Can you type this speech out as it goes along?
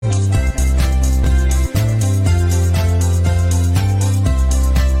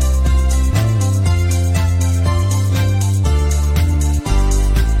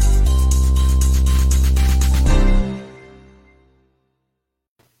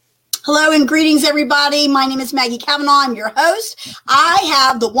Hello and greetings, everybody. My name is Maggie Cavanaugh. I'm your host. I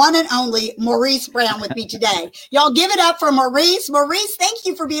have the one and only Maurice Brown with me today. Y'all give it up for Maurice. Maurice, thank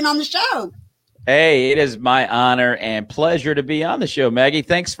you for being on the show. Hey, it is my honor and pleasure to be on the show, Maggie.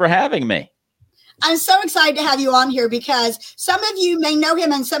 Thanks for having me. I'm so excited to have you on here because some of you may know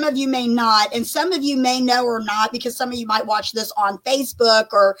him and some of you may not. And some of you may know or not because some of you might watch this on Facebook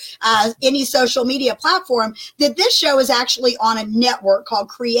or any social media platform, that this show is actually on a network called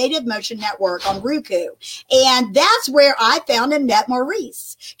Creative Motion Network on Roku. And that's where I found and met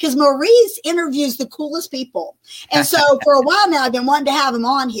Maurice, because Maurice interviews the coolest people. And so for a while now, I've been wanting to have him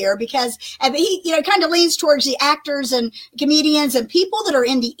on here because he, kind of leans towards the actors and comedians and people that are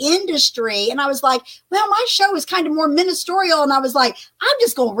in the industry. And I was like, well, my show is kind of more ministerial. And I was like, I'm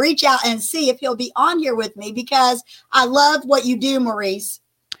just going to reach out and see if he'll be on here with me because I love what you do, Maurice.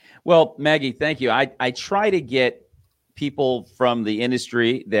 Well, Maggie, thank you. I try to get people from the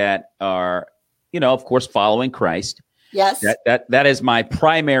industry that are, of course, following Christ. Yes. That is my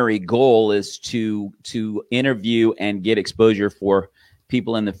primary goal, is to interview and get exposure for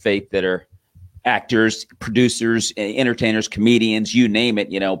people in the faith that are actors, producers, entertainers, comedians, you name it,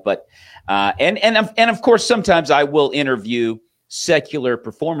 but and of course, sometimes I will interview secular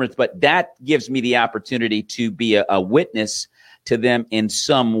performers, but that gives me the opportunity to be a witness to them in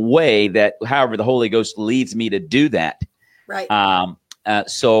some way, that however the Holy Ghost leads me to do that. Right.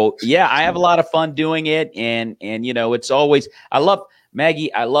 So yeah, I have a lot of fun doing it. And it's always, I love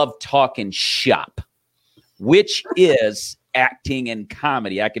talking shop, which is acting and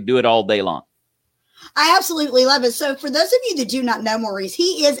comedy. I could do it all day long. I absolutely love it. So for those of you that do not know Maurice,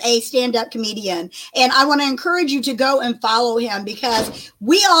 he is a stand-up comedian. And I want to encourage you to go and follow him because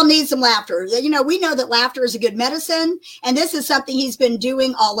we all need some laughter. We know that laughter is a good medicine. And this is something he's been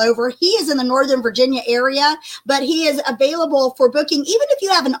doing all over. He is in the Northern Virginia area, but he is available for booking. Even if you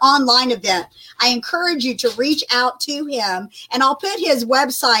have an online event, I encourage you to reach out to him. And I'll put his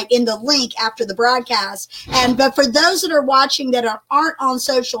website in the link after the broadcast. But for those that are watching that aren't on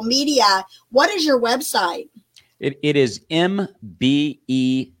social media, what is your website? It is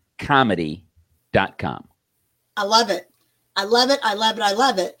mbecomedy.com. I love it. I love it. I love it. I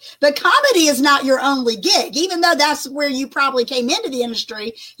love it. But comedy is not your only gig. Even though that's where you probably came into the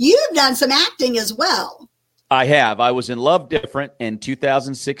industry, you've done some acting as well. I have. I was in Love Different in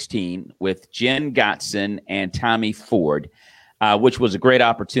 2016 with Jen Gotzon and Tommy Ford, which was a great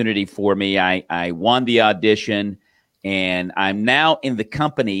opportunity for me. I won the audition. And I'm now in the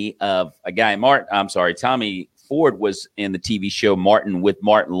company of a guy, Tommy Ford was in the TV show Martin with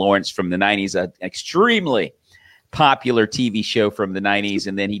Martin Lawrence from the 90s, an extremely popular TV show from the 90s.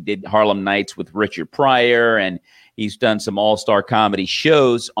 And then he did Harlem Nights with Richard Pryor, and he's done some all-star comedy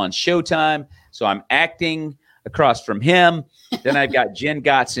shows on Showtime. So I'm acting across from him. Then I've got Jen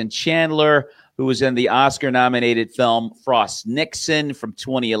Gotzon Chandler, who was in the Oscar-nominated film Frost Nixon from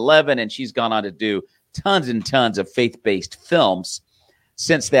 2011, and she's gone on to do tons and tons of faith-based films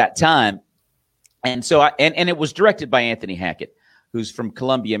since that time. And so and it was directed by Anthony Hackett, who's from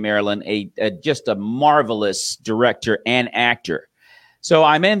Columbia, Maryland, just a marvelous director and actor. So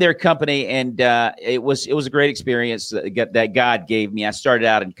I'm in their company, and it was a great experience that God gave me. I started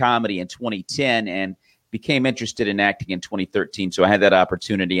out in comedy in 2010 and became interested in acting in 2013. So I had that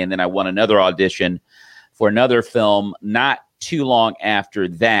opportunity, and then I won another audition for another film not too long after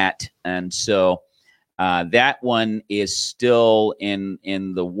that. And so that one is still in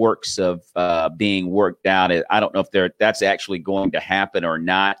the works of being worked out. I don't know if that's actually going to happen or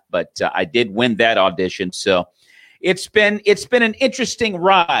not, but I did win that audition. So it's been an interesting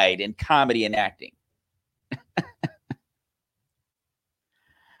ride in comedy and acting.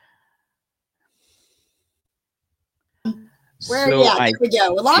 There we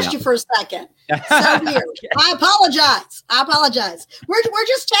go. We lost you for a second. So weird. I apologize. We're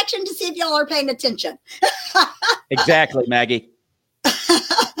just checking to see if y'all are paying attention. Exactly, Maggie.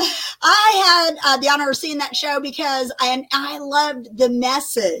 I had the honor of seeing that show because I loved the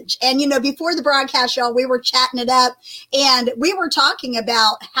message. And, before the broadcast, y'all, we were chatting it up and we were talking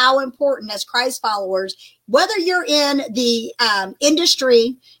about how important as Christ followers, whether you're in the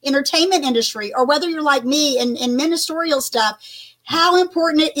entertainment industry, or whether you're like me in ministerial stuff, how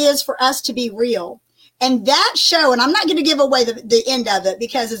important it is for us to be real. And that show, and I'm not going to give away the end of it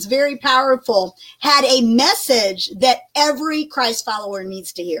because it's very powerful, had a message that every Christ follower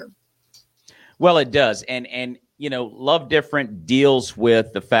needs to hear. Well, it does. And Love Different deals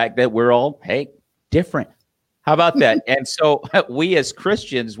with the fact that we're all, different. How about that? And so we as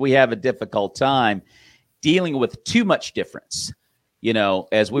Christians, we have a difficult time dealing with too much difference.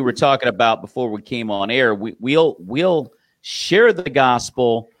 As we were talking about before we came on air, we'll share the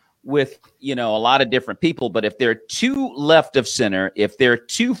gospel with, a lot of different people, but if they're too left of center, if they're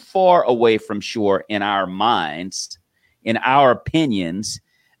too far away from shore in our minds, in our opinions,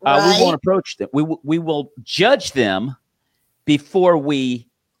 we won't approach them. We will judge them before we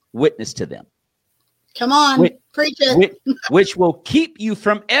witness to them. Come on, preach it. Which will keep you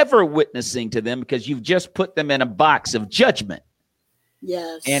from ever witnessing to them because you've just put them in a box of judgment.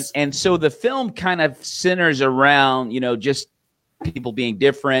 Yes. And so the film kind of centers around, just people being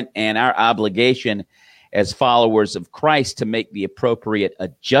different and our obligation as followers of Christ to make the appropriate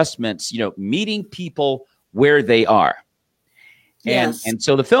adjustments, meeting people where they are. Yes. And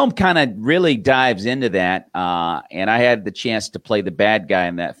so the film kind of really dives into that. And I had the chance to play the bad guy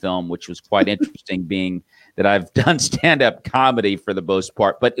in that film, which was quite interesting, being that I've done stand-up comedy for the most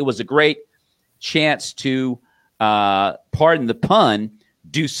part. But it was a great chance to, pardon the pun,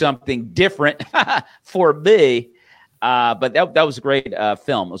 do something different for me. But that was a great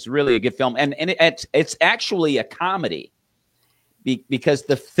film. It was really a good film. And it's actually a comedy because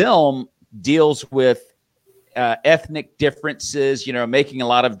the film deals with ethnic differences, making a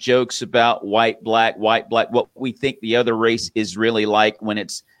lot of jokes about white, black, what we think the other race is really like when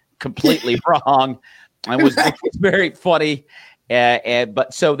it's completely wrong. And was very funny.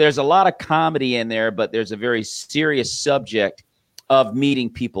 But so there's a lot of comedy in there, but there's a very serious subject of meeting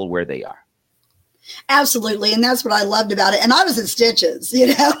people where they are. Absolutely. And that's what I loved about it. And I was in stitches,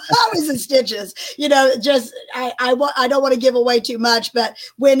 I was in stitches, just, I don't want to give away too much, but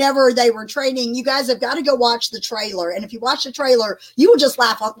whenever they were training, you guys have got to go watch the trailer. And if you watch the trailer, you will just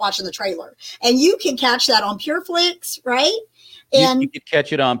laugh watching the trailer, and you can catch that on PureFlix, right? And you can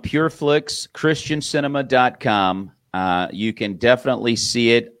catch it on PureFlix, christiancinema.com. You can definitely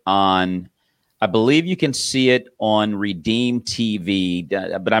see it on, I believe you can see it on Redeem TV,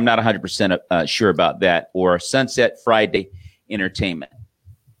 but I'm not 100% sure about that, or Sunset Friday Entertainment.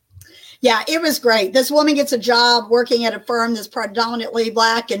 Yeah, it was great. This woman gets a job working at a firm that's predominantly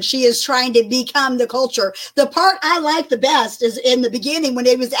Black, and she is trying to become the culture. The part I like the best is in the beginning when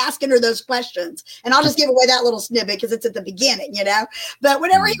they was asking her those questions. And I'll just give away that little snippet because it's at the beginning, But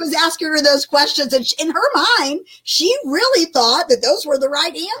whenever he was asking her those questions, and in her mind, she really thought that those were the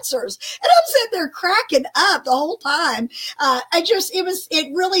right answers. And I'm sitting there cracking up the whole time.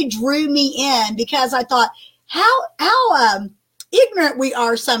 It really drew me in because I thought how ignorant we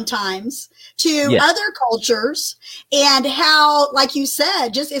are sometimes to other cultures, and how, like you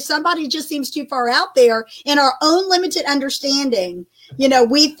said, just if somebody just seems too far out there in our own limited understanding,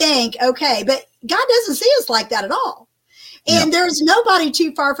 we think, okay, but God doesn't see us like that at all. And there's nobody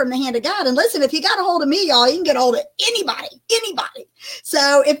too far from the hand of God. And listen, if you got a hold of me, y'all, you can get a hold of anybody.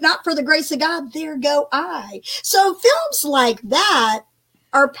 So if not for the grace of God, there go I. So films like that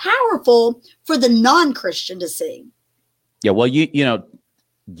are powerful for the non-Christian to see. Yeah, well,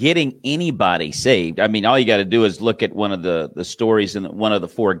 getting anybody saved. I mean, all you got to do is look at one of the stories in one of the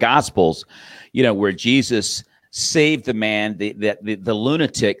four Gospels, where Jesus saved the man, the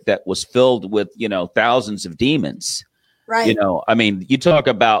lunatic that was filled with, thousands of demons. Right. I mean, you talk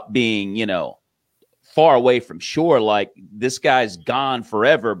about being, far away from shore, like this guy's gone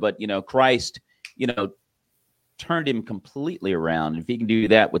forever, but, Christ, turned him completely around. If he can do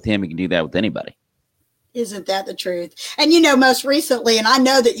that with him, he can do that with anybody. Isn't that the truth? And, most recently, and I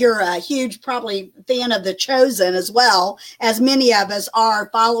know that you're a huge probably fan of The Chosen as well, as many of us are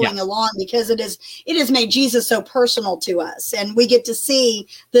following along, because it has made Jesus so personal to us. And we get to see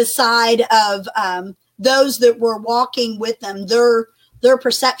the side of those that were walking with them, their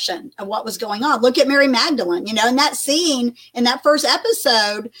perception of what was going on. Look at Mary Magdalene, in that scene, in that first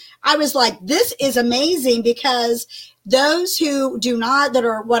episode, I was like, this is amazing, because those who do not, that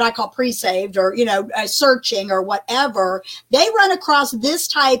are what I call pre-saved or, searching or whatever, they run across this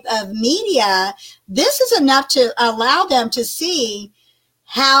type of media. This is enough to allow them to see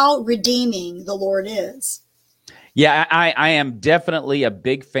how redeeming the Lord is. Yeah, I am definitely a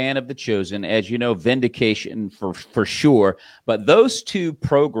big fan of The Chosen, as you know, Vindication for sure. But those two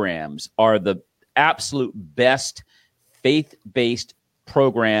programs are the absolute best faith-based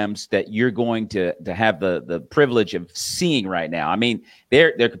programs that you're going to have the privilege of seeing right now. I mean,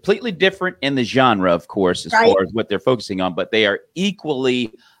 they're completely different in the genre, of course, as far as what they're focusing on, but they are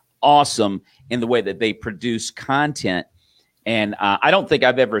equally awesome in the way that they produce content. And I don't think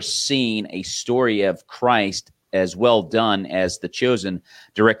I've ever seen a story of Christ as well done as The Chosen,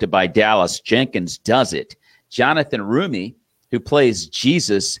 directed by Dallas Jenkins, does it. Jonathan Roumie, who plays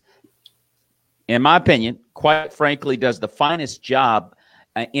Jesus, in my opinion, quite frankly, does the finest job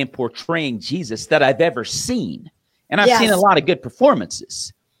in portraying Jesus that I've ever seen. And I've seen a lot of good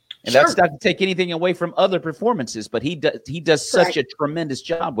performances. And that's not to take anything away from other performances, but he does such a tremendous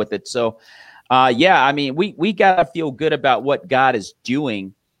job with it. So, I mean, we got to feel good about what God is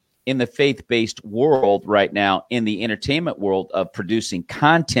doing in the faith-based world right now, in the entertainment world, of producing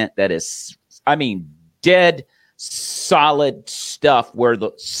content that is, I mean, dead solid stuff where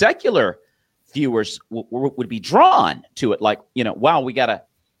the secular viewers would be drawn to it. Like, wow, we gotta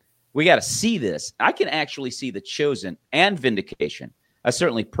see this. I can actually see The Chosen and Vindication. I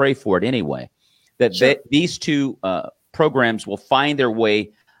certainly pray for it anyway, that these two programs will find their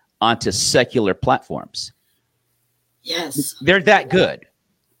way onto secular platforms. Yes. They're that good.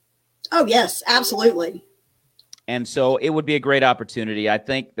 Oh, yes, absolutely. And so it would be a great opportunity. I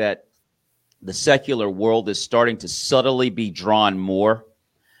think that the secular world is starting to subtly be drawn more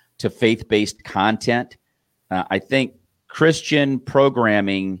to faith-based content. I think Christian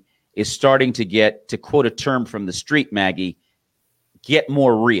programming is starting to get, to quote a term from the street, Maggie, get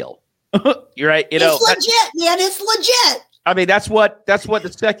more real. You're right. It's legit, man. It's legit. I mean, that's what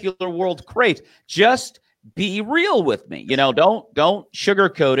the secular world craves. Just be real with me. Don't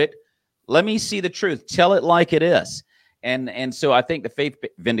sugarcoat it. Let me see the truth. Tell it like it is. And so I think the faith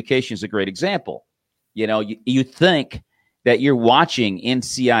vindication is a great example. You think that you're watching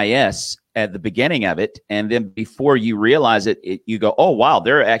NCIS at the beginning of it, and then before you realize it, you go, oh, wow,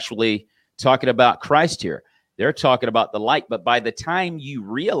 they're actually talking about Christ here. They're talking about the light. But by the time you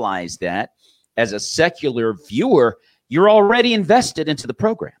realize that, as a secular viewer, you're already invested into the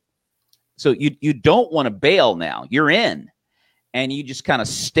program. So you don't want to bail now. You're in, and you just kind of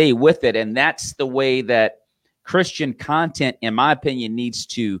stay with it. And that's the way that Christian content, in my opinion, needs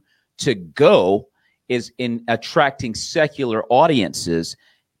to go, is in attracting secular audiences.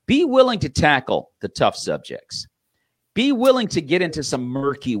 Be willing to tackle the tough subjects. Be willing to get into some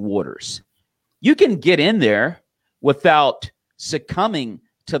murky waters. You can get in there without succumbing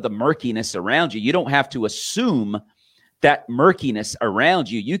to the murkiness around you. You don't have to assume that murkiness around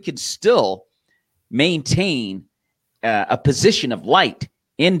you. You can still maintain a position of light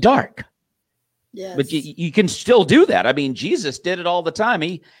in dark. Yes. But you can still do that. I mean, Jesus did it all the time.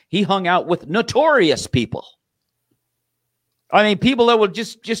 He hung out with notorious people. I mean, people that would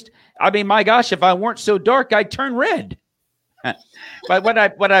just I mean, my gosh, if I weren't so dark, I'd turn red. But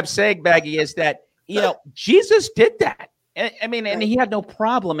what I'm saying, Maggie, is that, Jesus did that. I mean, and he had no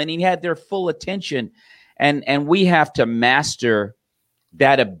problem, and he had their full attention. And we have to master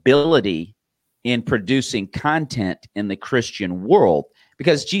that ability in producing content in the Christian world,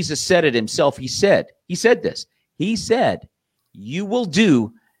 because Jesus said it himself. He said this. He said, you will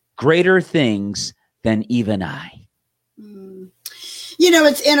do greater things than even I.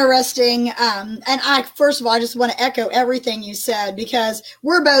 It's interesting. And first of all, I just want to echo everything you said, because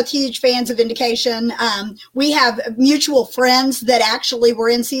we're both huge fans of Vindication. We have mutual friends that actually were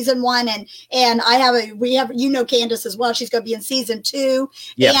in season 1, and we have Candace as well. She's going to be in season 2.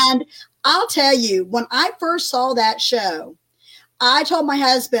 Yes. And I'll tell you, when I first saw that show, I told my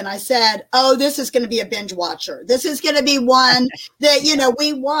husband, I said, oh, this is going to be a binge watcher. This is going to be one that,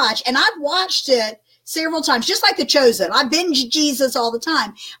 we watch. And I've watched it several times, just like The Chosen. I binge Jesus all the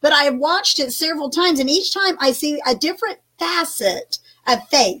time, but I have watched it several times. And each time I see a different facet of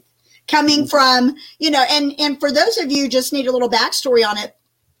faith coming from, and for those of you who just need a little backstory on it,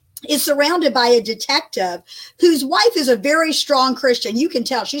 is surrounded by a detective whose wife is a very strong Christian. You can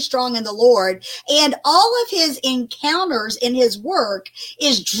tell she's strong in the Lord. And all of his encounters in his work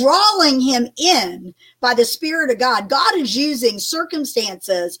is drawing him in by the Spirit of God. God is using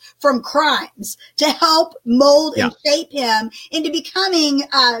circumstances from crimes to help mold and shape him into becoming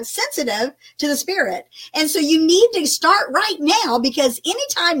sensitive to the Spirit. And so you need to start right now, because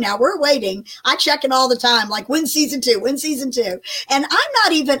anytime now, we're waiting. I check it all the time, like, when's season 2? When's season 2? And I'm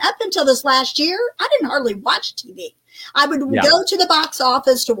not even, up until this last year, I didn't hardly watch TV. I would go to the box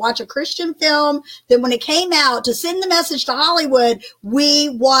office to watch a Christian film. Then when it came out, to send the message to Hollywood, we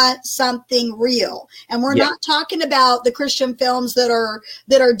want something real. And we're not talking about the Christian films that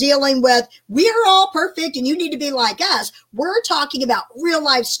are dealing with, we're all perfect and you need to be like us. We're talking about real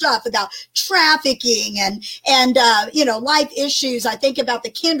life stuff, about trafficking and life issues. I think about the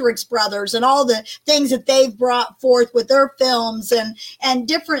Kendricks brothers and all the things that they've brought forth with their films and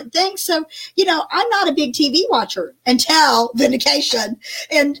different things. So, I'm not a big TV watcher until Vindication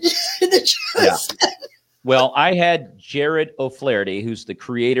and The Chosen. Yeah. Well, I had Jared O'Flaherty, who's the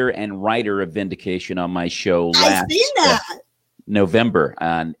creator and writer of Vindication, on my show last November.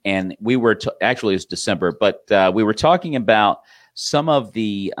 And we were, actually it was December, but we were talking about some of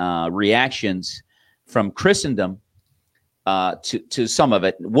the reactions from Christendom to some of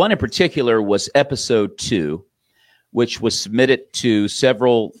it. One in particular was episode 2, which was submitted to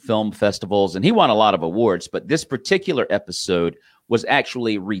several film festivals, and he won a lot of awards. But this particular episode was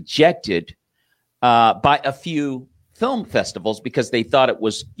actually rejected by a few film festivals because they thought it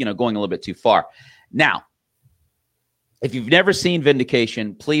was, going a little bit too far. Now, if you've never seen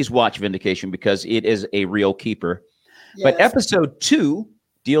Vindication, please watch Vindication because it is a real keeper. Yes. But episode 2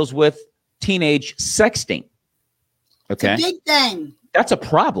 deals with teenage sexting. Okay. It's a big thing. That's a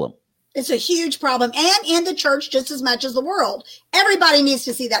problem. It's a huge problem. And in the church just as much as the world. Everybody needs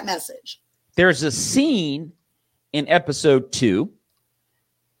to see that message. There's a scene in episode 2,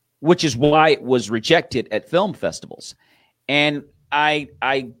 which is why it was rejected at film festivals. And I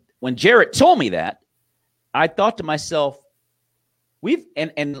when Jarrett told me that, I thought to myself, we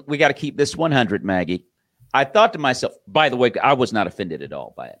got to keep this 100, Maggie. I thought to myself, by the way, I was not offended at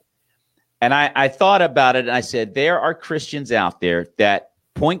all by it. And I thought about it and I said, there are Christians out there that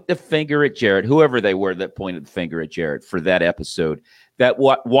point the finger at Jarrett, whoever they were that pointed the finger at Jarrett for that episode, that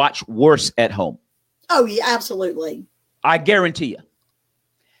watch worse at home. Oh, yeah, absolutely. I guarantee you.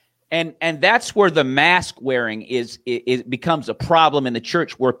 And that's where the mask wearing it becomes a problem in the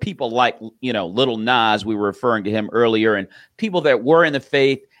church, where people like, Little Nas, we were referring to him earlier, and people that were in the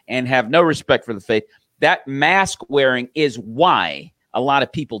faith and have no respect for the faith, that mask wearing is why a lot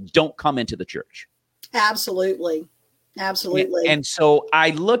of people don't come into the church. Absolutely. Absolutely. And so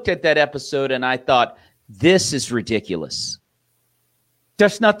I looked at that episode and I thought, this is ridiculous.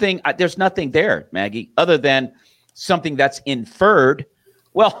 There's nothing there, Maggie, other than something that's inferred.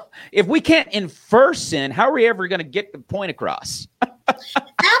 Well, if we can't infer sin, how are we ever going to get the point across?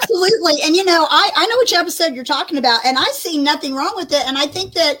 Absolutely. And, I know which episode you're talking about, and I see nothing wrong with it. And I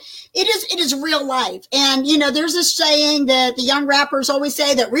think that it is real life. And, there's this saying that the young rappers always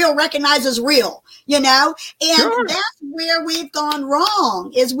say that real recognizes real, and sure. That's where we've gone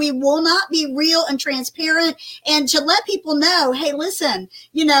wrong, is we will not be real and transparent, and to let people know, hey, listen,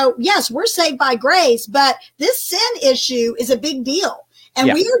 yes, we're saved by grace, but this sin issue is a big deal.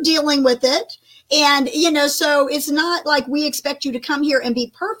 And we are dealing with it. And, so it's not like we expect you to come here and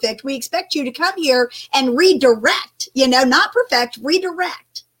be perfect. We expect you to come here and redirect, not perfect,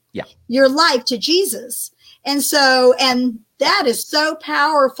 redirect your life to Jesus. And so, and that is so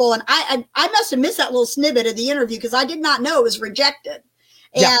powerful. And I must have missed that little snippet of the interview because I did not know it was rejected.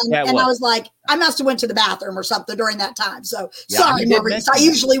 And I was like, I must have went to the bathroom or something during that time. So sorry, Maurice. I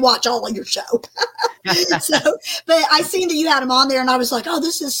usually watch all of your show. But I seen that you had him on there and I was like, oh,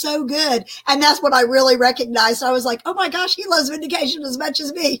 this is so good. And that's what I really recognized. I was like, oh my gosh, he loves Vindication as much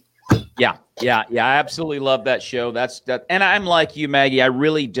as me. Yeah. I absolutely love that show. That's that. And I'm like you, Maggie. I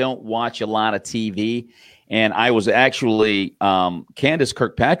really don't watch a lot of TV. And I was actually Candace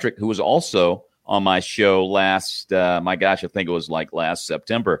Kirkpatrick, who was also on my show last, I think it was like last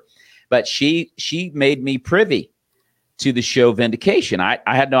September, but she made me privy to the show Vindication. I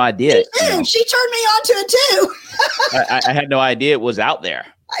had no idea. She turned me on to it too. I had no idea it was out there,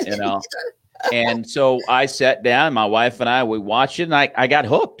 And so I sat down, my wife and I, we watched it and I got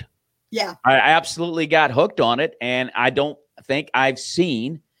hooked. Yeah. I absolutely got hooked on it. And I don't think I've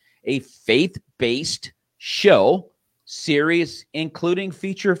seen a faith-based show, series, including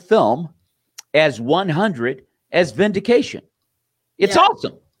feature film, as 100 as Vindication. It's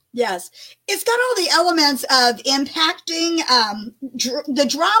awesome. Yes. It's got all the elements of impacting the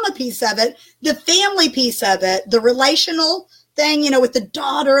drama piece of it, the family piece of it, the relational thing, with the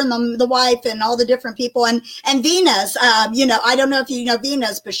daughter and the wife and all the different people. And Venus, I don't know if you know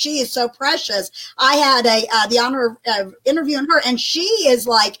Venus, but she is so precious. I had the honor of interviewing her, and she is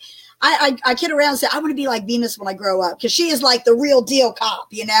like, I kid around and say, I want to be like Venus when I grow up, because she is like the real deal cop,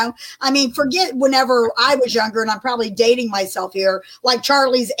 I mean, forget whenever I was younger, and I'm probably dating myself here, like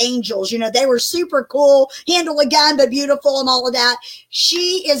Charlie's Angels, they were super cool, handle a gun, but beautiful and all of that.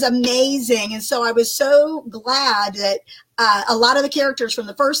 She is amazing. And so I was so glad that a lot of the characters from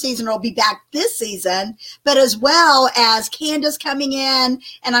the first season will be back this season, but as well as Candace coming in,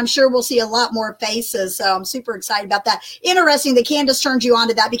 and I'm sure we'll see a lot more faces. So I'm super excited about that. Interesting that Candace turned you on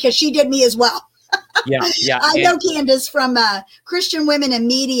to that, because she did me as well. Yeah. I know Candace from Christian Women in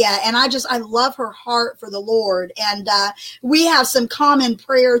Media, and I love her heart for the Lord. And we have some common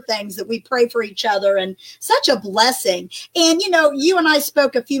prayer things that we pray for each other, and such a blessing. And, you and I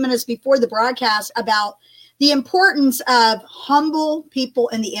spoke a few minutes before the broadcast about the importance of humble people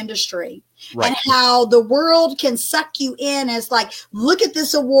in the industry, right, and how the world can suck you in as like, look at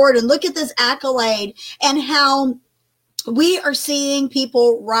this award and look at this accolade, and how we are seeing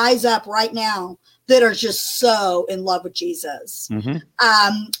people rise up right now that are just so in love with Jesus. Mm-hmm.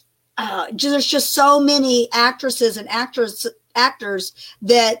 There's just so many actresses and actors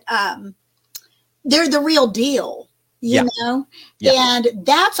that they're the real deal. you know, and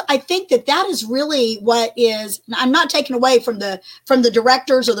I think that is really what is, I'm not taking away from the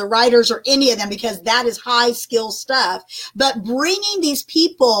directors or the writers or any of them, because that is high skill stuff, but bringing these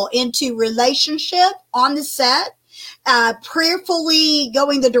people into relationship on the set, prayerfully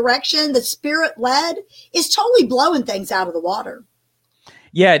going the direction the Spirit led, is totally blowing things out of the water.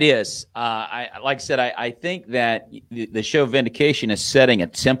 Yeah, it is. Like I said, I think that the show Vindication is setting a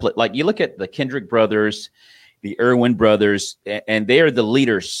template. Like, you look at the Kendrick brothers, the Irwin brothers, and they are the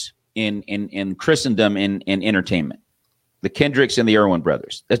leaders in Christendom in entertainment. The Kendricks and the Irwin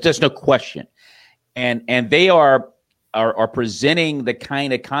brothers. There's no question. And they are presenting the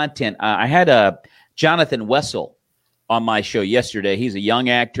kind of content. I had Jonathan Wessel on my show yesterday. He's a young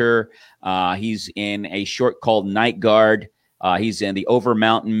actor. He's in a short called Night Guard. He's in the Over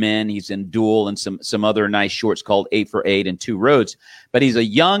Mountain Men. He's in Duel and some other nice shorts called 8 for 8 and Two Roads. But he's a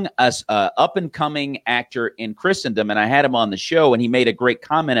young, up-and-coming actor in Christendom, and I had him on the show, and he made a great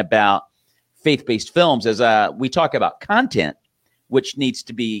comment about faith-based films as we talk about content, which needs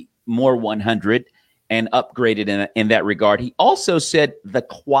to be more 100 and upgraded in that regard. He also said the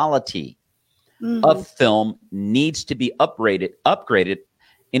quality of film needs to be upgraded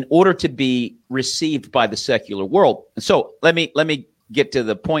in order to be received by the secular world. So let me get to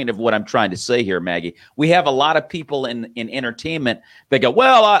the point of what I'm trying to say here, Maggie. We have a lot of people in entertainment that go,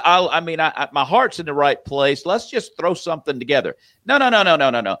 well, my heart's in the right place. Let's just throw something together. No.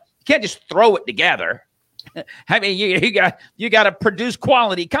 You can't just throw it together. I mean, you got to produce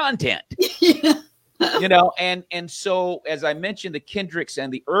quality content. You know, and so as I mentioned, the Kendricks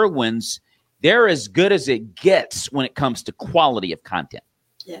and the Irwins, they're as good as it gets when it comes to quality of content.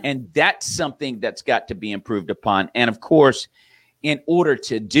 Yeah. And that's something that's got to be improved upon. And of course, in order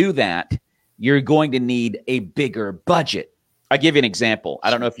to do that, you're going to need a bigger budget. I'll give you an example.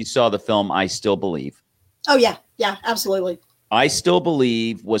 I don't know if you saw the film I Still Believe. Oh, yeah. Yeah, absolutely. I Still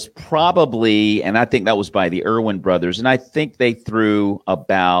Believe was probably, and I think that was by the Irwin brothers, and I think they threw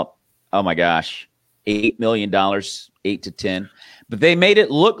about, oh my gosh, $8 million, 8 to 10. But they made it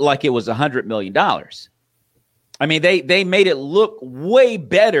look like it was $100 million. I mean, they made it look way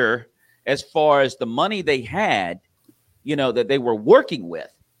better as far as the money they had, you know, that they were working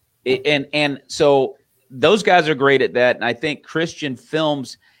with. And so those guys are great at that. And I think Christian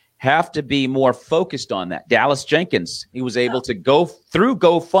films have to be more focused on that. Dallas Jenkins, he was able to go through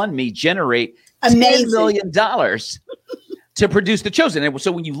GoFundMe, generate $10 million to produce The Chosen. And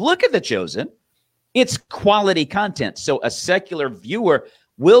so when you look at The Chosen, it's quality content. So a secular viewer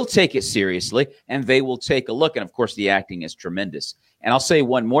will take it seriously, and they will take a look. And, of course, the acting is tremendous. And I'll say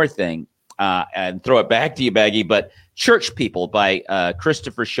one more thing and throw it back to you, Baggy, but Church People by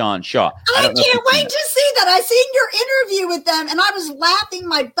Christopher Sean Shaw. I can't wait to see that. I seen your interview with them, and I was laughing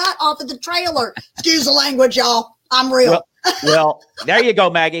my butt off at the trailer. Excuse the language, y'all. I'm real. Well, there you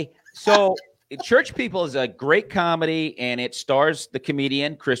go, Maggie. So Church People is a great comedy, and it stars the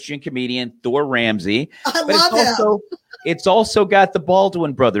Christian comedian Thor Ramsey. I love him. It's also got the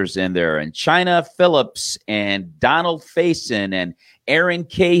Baldwin brothers in there, and China Phillips, and Donald Faison, and Aaron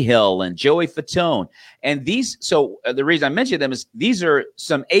Cahill, and Joey Fatone. And the reason I mention them is these are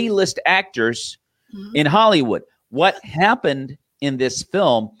some A-list actors in Hollywood. What happened in this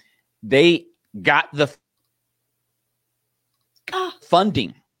film, they got the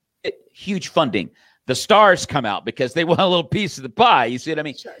funding. Huge funding. The stars come out because they want a little piece of the pie. You see what I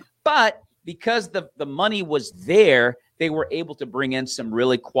mean? Sure. But because the money was there, they were able to bring in some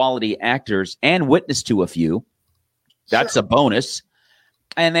really quality actors and witness to a few. That's a bonus.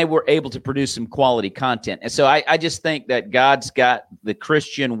 And they were able to produce some quality content. And so I just think that God's got the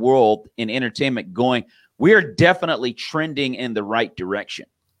Christian world in entertainment going. We are definitely trending in the right direction.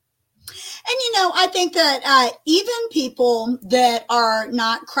 And, you know, I think that even people that are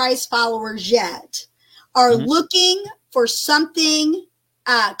not Christ followers yet are looking for something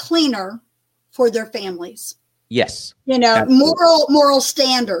cleaner for their families. Yes. You know, absolutely. moral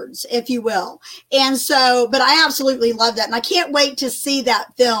standards, if you will. And so, but I absolutely love that. And I can't wait to see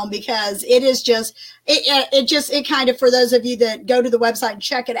that film, because it is just, it kind of, for those of you that go to the website and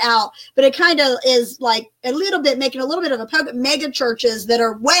check it out, but it kind of is like a little bit, making a little bit of a poke at mega churches that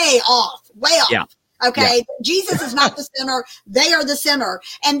are way off. Yeah. Okay. Yeah. Jesus is not the center. They are the center.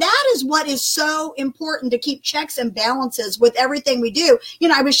 And that is what is so important, to keep checks and balances with everything we do. You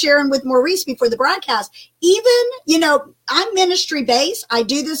know, I was sharing with Maurice before the broadcast, even, you know, I'm ministry based. I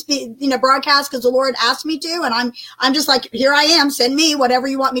do this, broadcast because the Lord asked me to. And I'm just like, here I am, send me whatever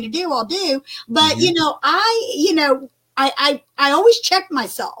you want me to do, I'll do. But, I always check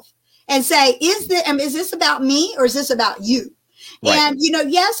myself and say, is this about me, or is this about you? Right. And,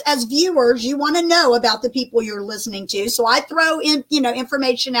 yes, as viewers, you want to know about the people you're listening to. So I throw in,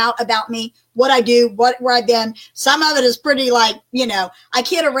 information out about me, what I do, where I've been. Some of it is pretty like, I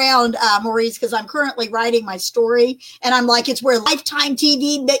kid around, Maurice, because I'm currently writing my story. And I'm like, it's where Lifetime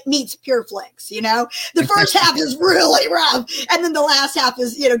TV meets PureFlix, The first half is really rough. And then the last half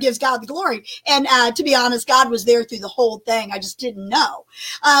is, gives God the glory. And to be honest, God was there through the whole thing. I just didn't know.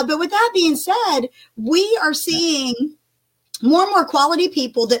 But with that being said, we are seeing more and more quality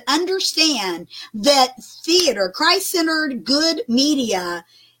people that understand that theater, Christ-centered, good media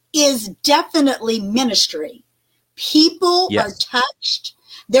is definitely ministry. People are touched.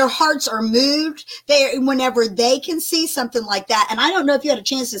 Their hearts are moved whenever they can see something like that. And I don't know if you had a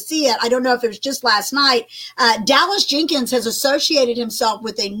chance to see it. I don't know if it was just last night. Dallas Jenkins has associated himself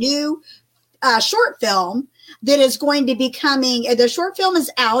with a new short film that is going to be coming. The short film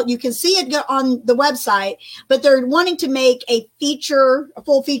is out. You can see it on the website, but they're wanting to make a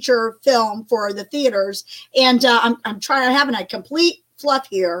full feature film for the theaters. And I'm having a complete fluff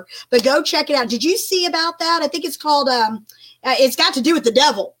here, but go check it out. Did you see about that? I think it's called, it's got to do with the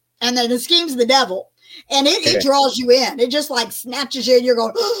devil and then the schemes of the devil. And it draws you in. It just like snatches you and you're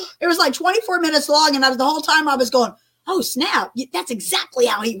going, it was like 24 minutes long. And the whole time I was going, oh snap, that's exactly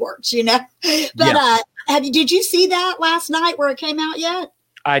how he works, But did you see that last night where it came out yet?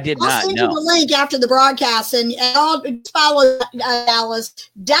 I did not. I'll send you the link after the broadcast, and I'll follow Dallas.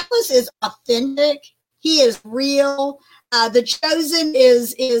 Dallas is authentic. He is real. The Chosen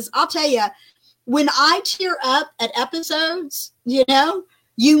is. I'll tell you, when I tear up at episodes, you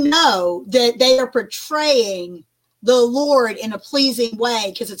know that they are portraying the Lord in a pleasing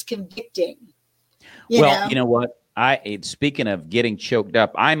way because it's convicting. You know what? Speaking of getting choked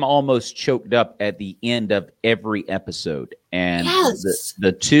up, I'm almost choked up at the end of every episode. And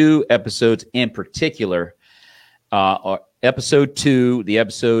the two episodes in particular are episode 2, the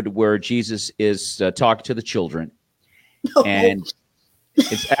episode where Jesus is talking to the children. And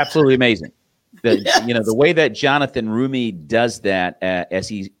it's absolutely amazing. The way that Jonathan Rumi does that as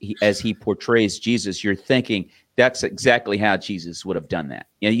he portrays Jesus, you're thinking that's exactly how Jesus would have done that.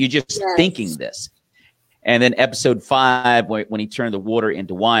 You're just thinking this. And then episode 5, when he turned the water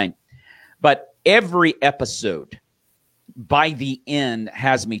into wine. But every episode, by the end,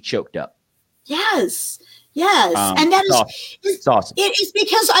 has me choked up. Yes. And that it's awesome. It's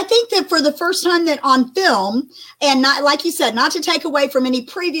because I think that for the first time that on film, and not, like you said, not to take away from any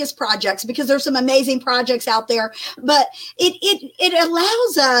previous projects, because there's some amazing projects out there, but it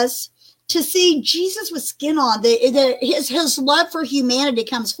allows us to see Jesus with skin on. His love for humanity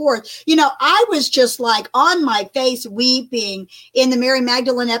comes forth. I was just like on my face weeping in the Mary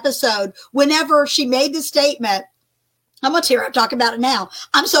Magdalene episode whenever she made the statement. I'm going to tear up talking about it now.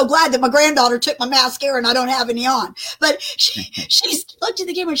 I'm so glad that my granddaughter took my mascara and I don't have any on. But she looked at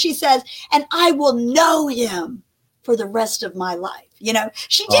the camera and she says, and I will know him for the rest of my life.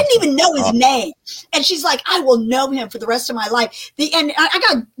 She didn't even know his name. And she's like, I will know him for the rest of my life. And I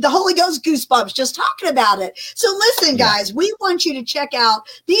got the Holy Ghost goosebumps just talking about it. So listen, guys, we want you to check out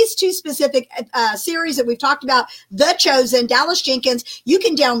these 2 specific series that we've talked about. The Chosen, Dallas Jenkins. You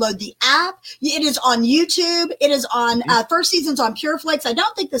can download the app. It is on YouTube. It is on first season's on PureFlix. I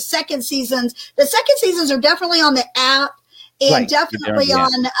don't think the second seasons are definitely on the app. And definitely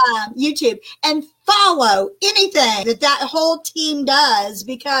on YouTube, and follow anything that whole team does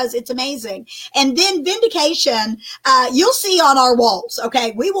because it's amazing. And then Vindication, you'll see on our walls.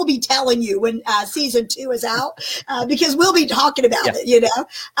 Okay, we will be telling you when season 2 is out because we'll be talking about it.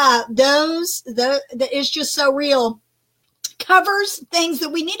 It's just so real. Covers things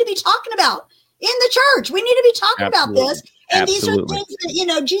that we need to be talking about in the church. We need to be talking about this. And these are things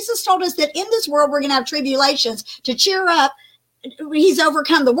that Jesus told us that in this world we're going to have tribulations. To cheer up, he's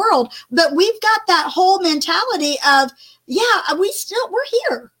overcome the world, but we've got that whole mentality of, we're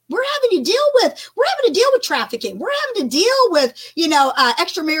here. We're having to deal with trafficking. We're having to deal with,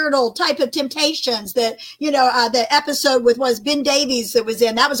 extramarital type of temptations that, the episode with Ben Davies that was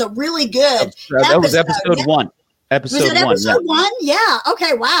in. That was a really good That was episode 1. Episode 1? Yeah.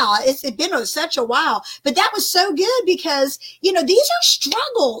 Okay. Wow. It's been such a while, but that was so good because, these are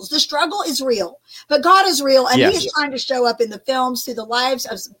struggles. The struggle is real, but God is real. And he is trying to show up in the films through the lives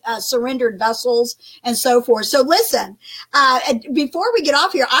of surrendered vessels and so forth. So listen, before we get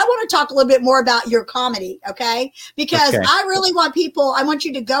off here, I want to talk a little bit more about your comedy. Okay. Because I really want I want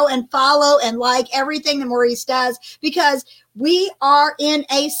you to go and follow and like everything that Maurice does, because we are in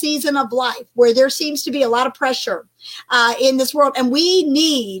a season of life where there seems to be a lot of pressure in this world, and we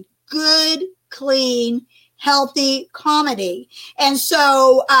need good, clean, healthy comedy. And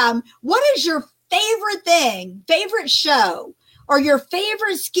so what is your favorite show or your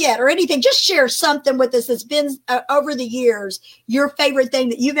favorite skit or anything. Just share something with us that's been over the years, your favorite thing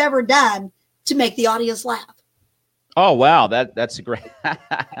that you've ever done to make the audience laugh. Oh, wow. That's a great. I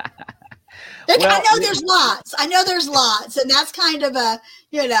know there's lots. And that's kind of a,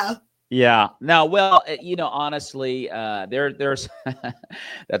 Yeah. No, well, honestly, there's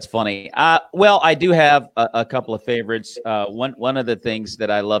that's funny. Well, I do have a couple of favorites. One of the things that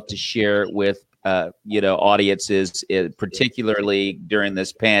I love to share with audiences, particularly during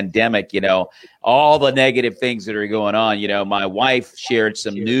this pandemic, all the negative things that are going on. My wife shared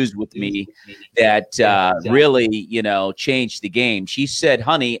some news with me that really, changed the game. She said,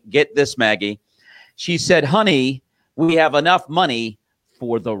 honey, get this, Maggie. She said, honey, we have enough money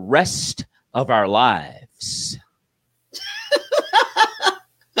for the rest of our lives.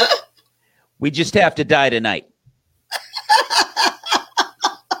 We just have to die tonight.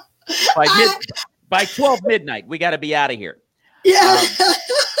 By 12 midnight, we got to be out of here. Yeah.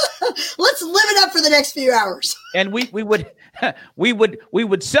 Let's live it up for the next few hours. And we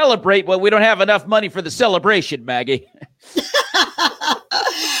would celebrate, but we don't have enough money for the celebration, Maggie.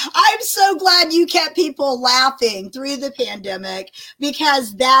 I'm so glad you kept people laughing through the pandemic,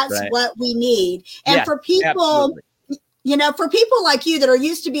 because that's right. What we need. And for people, absolutely. For people like you that are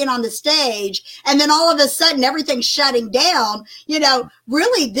used to being on the stage, and then all of a sudden everything's shutting down,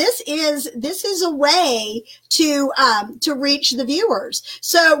 really this is a way to reach the viewers.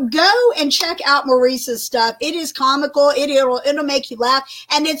 So go and check out Maurice's stuff. It is comical. It'll make you laugh,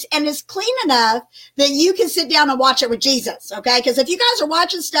 and it's clean enough that you can sit down and watch it with Jesus. Okay, because if you guys are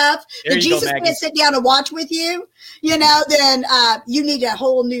watching stuff that Jesus can't sit down and watch with you, then you need a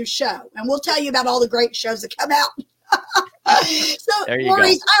whole new show, and we'll tell you about all the great shows that come out. So,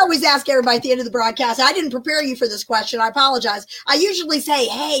 Maurice, I always ask everybody at the end of the broadcast. I didn't prepare you for this question. I apologize. I usually say,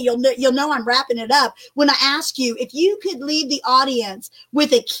 hey, you'll know I'm wrapping it up when I ask you if you could leave the audience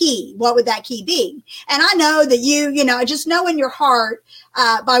with a key, what would that key be? And I know that I just know in your heart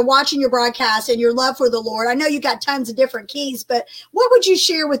by watching your broadcast and your love for the Lord, I know you got tons of different keys, but what would you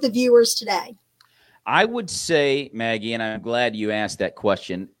share with the viewers today? I would say, Maggie, and I'm glad you asked that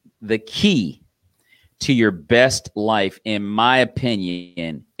question, the key to your best life, in my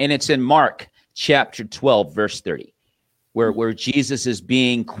opinion, and it's in Mark chapter 12, verse 30, where Jesus is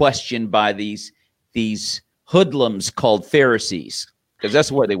being questioned by these hoodlums called Pharisees, because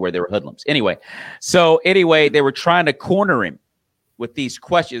that's what they were. They were hoodlums. Anyway, they were trying to corner him with these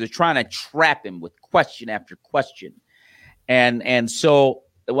questions. They're trying to trap him with question after question. And so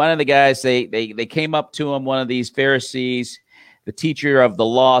one of the guys, they came up to him, one of these Pharisees, the teacher of the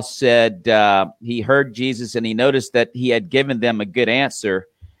law, said he heard Jesus and he noticed that he had given them a good answer.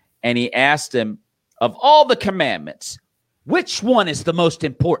 And he asked him, of all the commandments, which one is the most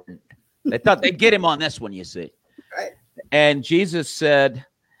important? They thought they'd get him on this one, you see. Right. And Jesus said,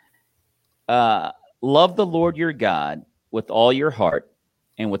 love the Lord your God with all your heart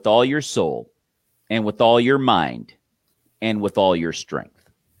and with all your soul and with all your mind and with all your strength.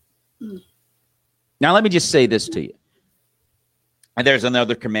 Mm. Now, let me just say this to you. And there's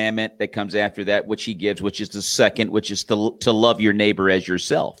another commandment that comes after that, which he gives, which is the second, which is to love your neighbor as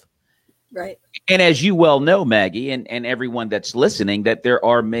yourself. Right. And as you well know, Maggie, and everyone that's listening, that there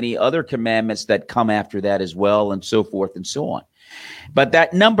are many other commandments that come after that as well, and so forth and so on. But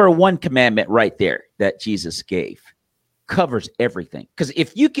that number one commandment right there that Jesus gave covers everything. Because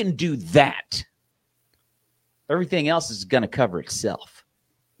if you can do that, everything else is going to cover itself.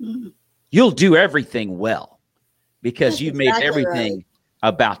 Mm-hmm. You'll do everything well. Because you've made everything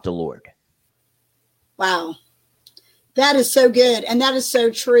about the Lord. Wow. That is so good. And that is so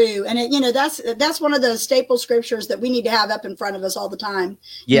true. And that's one of those staple scriptures that we need to have up in front of us all the time.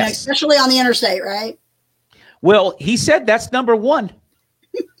 Yes. Especially on the interstate, right? Well, he said that's number one.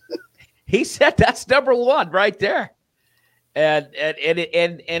 He said that's number one right there. And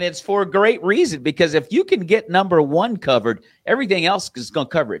it's for a great reason, because if you can get number one covered, everything else is going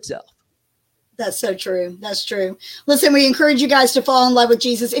to cover itself. That's so true. That's true. Listen, we encourage you guys to fall in love with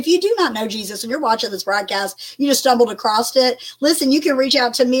Jesus. If you do not know Jesus and you're watching this broadcast, you just stumbled across it. Listen, you can reach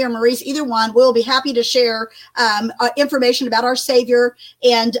out to me or Maurice, either one. We'll be happy to share information about our Savior,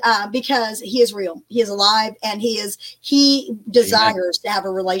 and because he is real, he is alive, and he desires to have a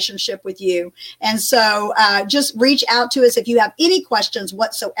relationship with you. And so just reach out to us if you have any questions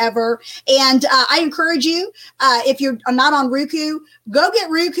whatsoever. And I encourage you, if you're not on Roku, go get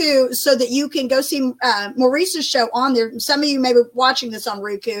Roku so that you can go see Maurice's show on there. Some of you may be watching this on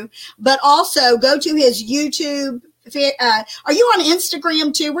Roku, but also go to his YouTube. Are you on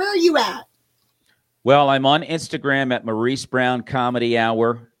Instagram too? Where are you at? Well, I'm on Instagram at Maurice Brown Comedy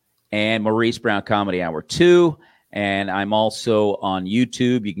Hour and Maurice Brown Comedy Hour 2. And I'm also on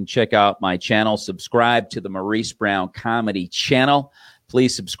YouTube. You can check out my channel. Subscribe to the Maurice Brown Comedy channel.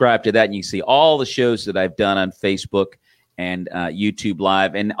 Please subscribe to that. And you can see all the shows that I've done on Facebook and YouTube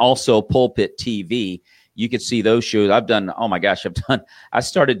Live, and also Pulpit TV. You can see those shows. I've done, oh my gosh, I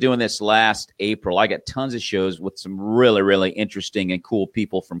started doing this last April. I got tons of shows with some really, really interesting and cool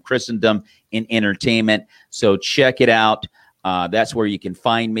people from Christendom in entertainment. So check it out. That's where you can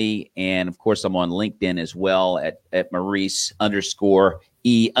find me. And of course, I'm on LinkedIn as well at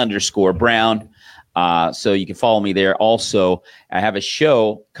Maurice_E_Brown. So you can follow me there. Also, I have a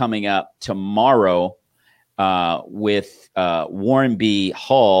show coming up tomorrow with Warren B.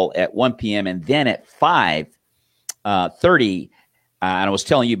 Hall at 1 p.m. and then at 5:30. And I was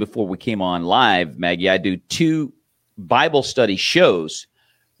telling you before we came on live, Maggie, I do 2 Bible study shows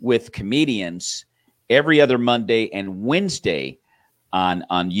with comedians every other Monday and Wednesday on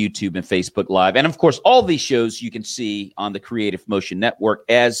YouTube and Facebook Live. And of course, all these shows you can see on the Creative Motion Network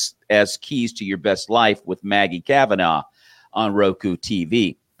as Keys to Your Best Life with Maggie Kavanaugh on Roku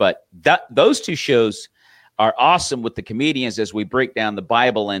TV. But those 2 shows are awesome with the comedians as we break down the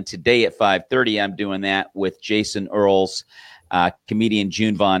Bible. And today at 5:30, I'm doing that with Jason Earls, comedian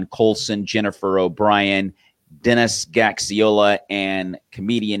June Von Colson, Jennifer O'Brien, Dennis Gaxiola, and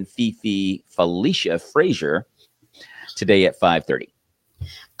comedian Fifi Felicia Frazier today at 5:30.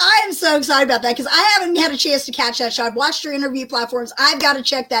 I am so excited about that because I haven't had a chance to catch that show. I've watched your interview platforms. I've got to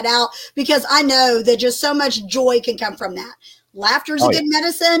check that out because I know that just so much joy can come from that. Laughter is a good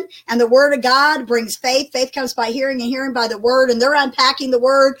medicine, and the word of God brings faith. Faith comes by hearing, and hearing by the word, and they're unpacking the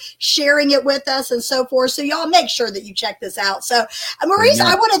word, sharing it with us, and so forth. So y'all make sure that you check this out. So, Maurice,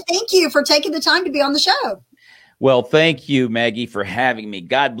 I want to thank you for taking the time to be on the show. Well, thank you, Maggie, for having me.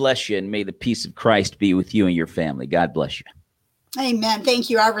 God bless you, and may the peace of Christ be with you and your family. God bless you. Amen. Thank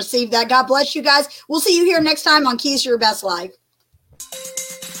you. I received that. God bless you guys. We'll see you here next time on Keys to Your Best Life.